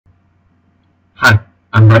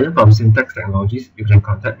I'm Ryan from Syntax Technologies. You can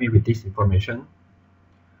contact me with this information.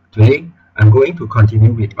 Today, I'm going to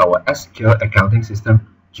continue with our SQL accounting system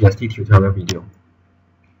GST tutorial video.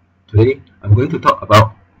 Today, I'm going to talk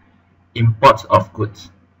about imports of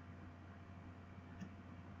goods.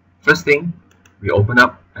 First thing, we open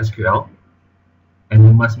up SQL and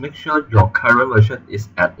you must make sure your current version is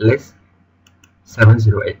at least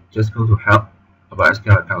 708. Just go to help about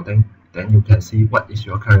SQL accounting, then you can see what is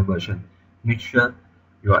your current version. Make sure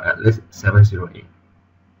you are at least 708.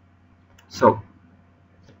 So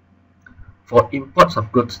for imports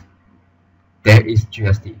of goods, there is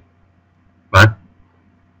GST, but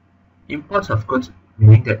imports of goods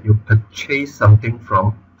meaning that you purchase something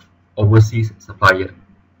from overseas supplier.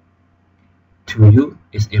 To you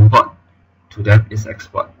is import, to them is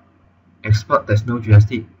export. Export there's no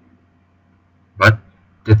GST, but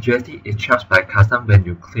the GST is charged by custom when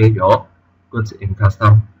you clear your goods in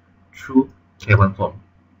custom through K1 form.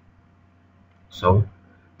 So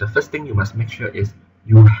the first thing you must make sure is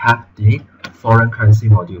you have the foreign currency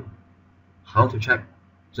module. How to check?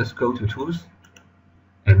 Just go to tools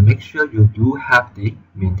and make sure you do have the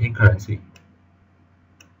maintain currency.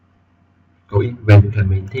 Go in where you can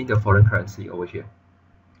maintain the foreign currency over here.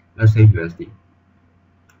 Let's say USD.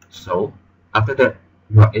 So after that,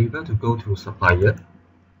 you are able to go to supplier,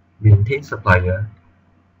 maintain supplier,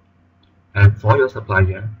 and for your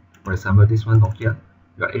supplier, for example this one Nokia,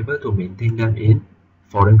 you are able to maintain them in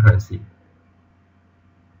foreign currency.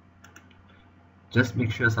 Just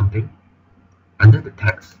make sure something. Under the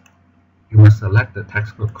text, you must select the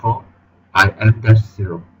text code called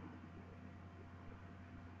IM-0.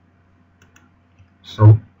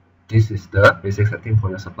 So this is the basic setting for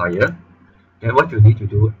your supplier. Then what you need to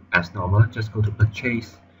do as normal, just go to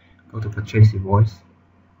purchase, go to purchase invoice,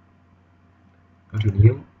 go to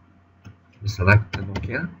new, you select the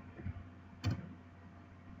Nokia,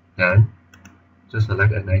 then just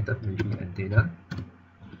select an item, maybe antenna.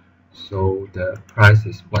 So the price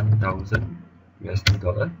is 1000 USD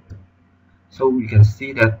dollar. So we can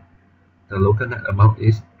see that the local net amount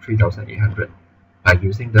is 3800 by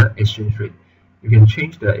using the exchange rate. You can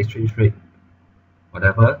change the exchange rate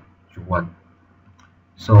whatever you want.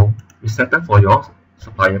 So we set up for your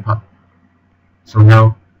supplier part. So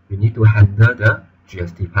now we need to handle the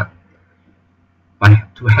GST part.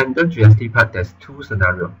 But to handle GST part, there's two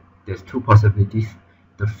scenarios. There's two possibilities.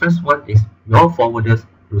 The first one is your forwarders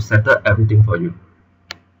will settle everything for you.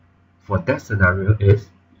 For that scenario is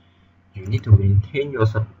you need to maintain your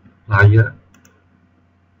supplier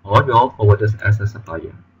or your forwarders as a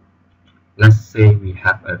supplier. Let's say we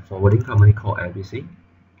have a forwarding company called ABC.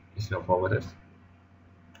 It's your forwarders.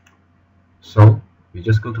 So we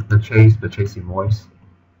just go to purchase invoice,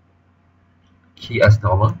 key as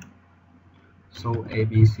normal. So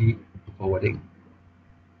ABC forwarding.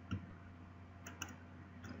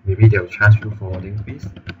 Maybe they'll charge you forwarding fees.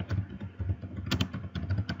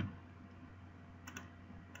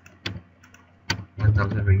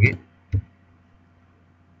 ringgit.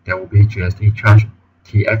 There will be GST charge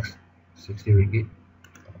TX 60 ringgit.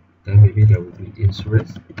 Then maybe there will be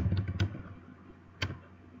insurance.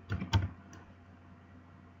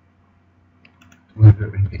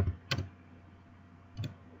 ringgit.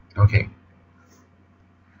 Okay.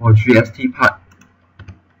 For GST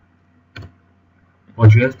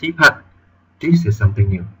part, this is something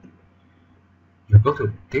new. You go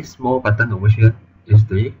to this small button over here, is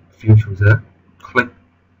the field chooser. Click,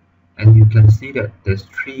 and you can see that there's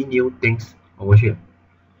three new things over here: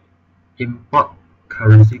 import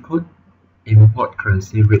currency code, import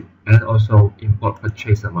currency rate, and also import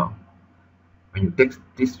purchase amount. When you take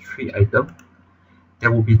these three items,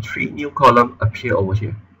 there will be three new columns appear over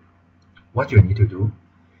here. What you need to do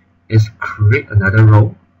is create another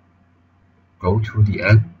row, go to the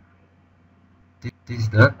end. This is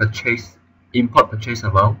the import purchase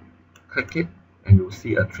amount. Click it and you'll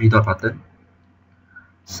see a three-dot button.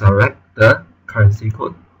 Select the currency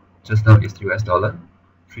code. Just now it's US dollar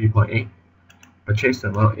 3.8. Purchase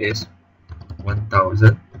amount is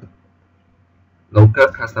 1000. Local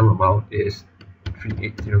custom amount is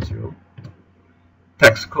 3800.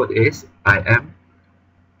 Tax code is IM.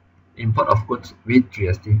 Import of goods with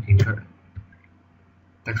GST incurred.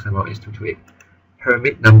 Tax amount is 228.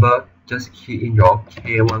 Permit number, just key in your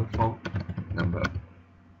K1 form number.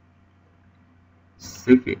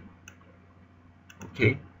 Save it.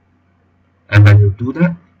 Okay. And when you do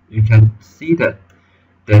that, you can see that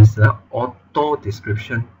there's an auto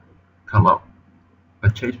description come out.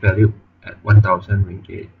 Purchase value at 1000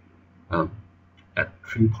 ringgit. At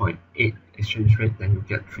 3.8 exchange rate, then you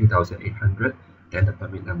get 3800, then the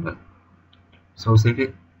permit number. So save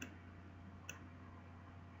it.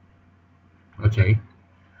 Okay,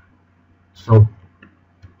 so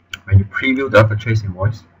when you preview the purchase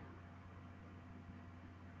invoice,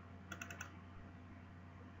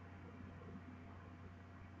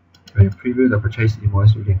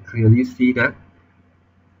 you can clearly see that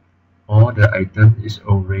all the item is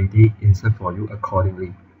already inserted for you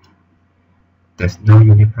accordingly. There's no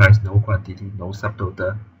unit price, no quantity, no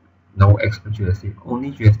subtotal, no export GST,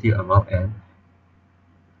 only GST amount and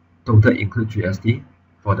total include GST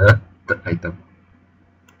for the third item.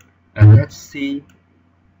 And let's see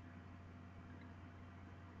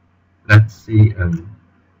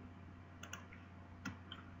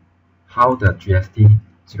how the GST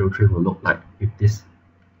 03 will look like with this.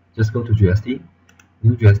 Just go to GST,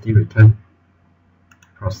 new GST return,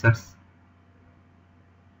 process.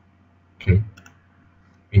 Okay,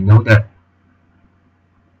 we know that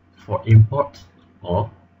for import or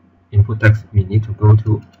input tax, we need to go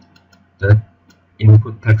to the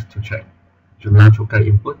input tax to check. Jumlah cukai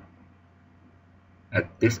input at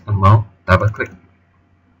this amount, double click.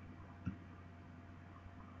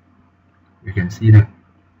 You can see that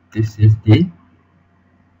this is the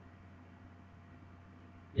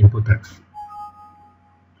input tax,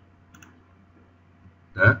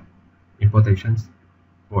 the importations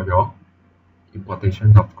for your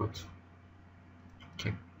importation of goods.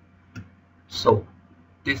 Okay, so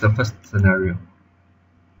this is the first scenario.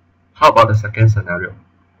 How about the second scenario?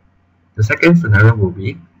 The second scenario will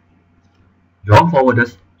be your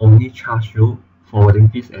forwarders only charge you forwarding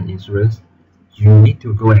fees and insurance. You need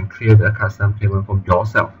to go and clear the custom payment from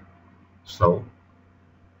yourself. So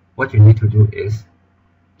what you need to do is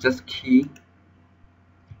just key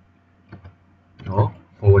your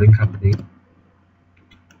forwarding company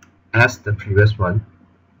as the previous one,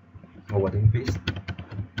 forwarding fees,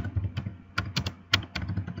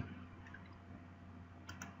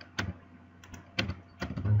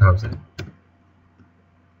 $1,000,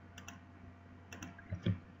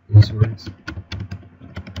 insurance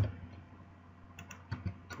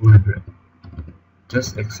 $200,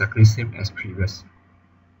 just exactly same as previous.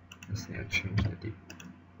 Let's say I change the date.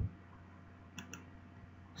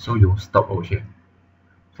 So you stop over here.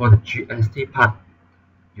 For the GST part,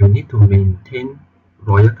 you need to maintain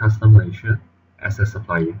Royal Custom Malaysia as a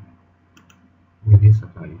supplier.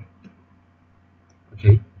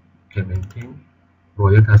 Okay, you can maintain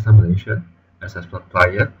Royal Custom Malaysia as a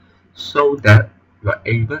supplier so that you are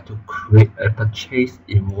able to create a purchase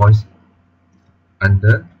invoice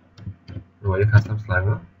under Royal Customs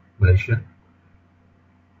Malaysia.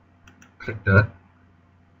 Click the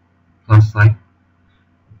plus sign,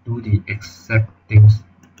 do the exact things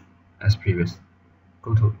as previous.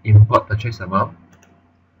 Go to import purchase amount,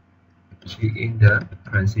 key in the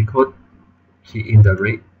currency code, key in the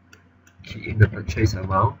rate, key in the purchase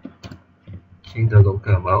amount, key in the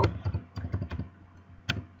local amount.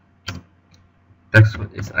 Next one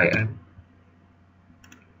is IM.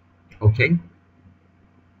 Okay,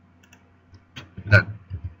 done.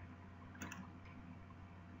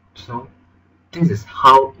 So this is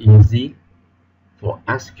how easy for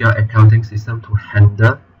SQL accounting system to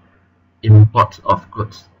handle import of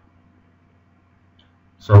goods.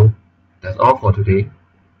 So that's all for today.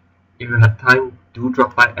 If you have time, do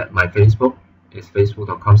drop by at my Facebook. It's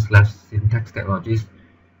facebook.com/syntaxtechnologies.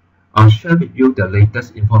 I'll share with you the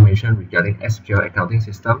latest information regarding SQL accounting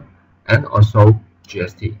system and also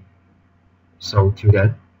GST. So till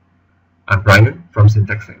then, I'm Brian from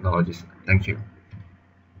Syntax Technologies. Thank you.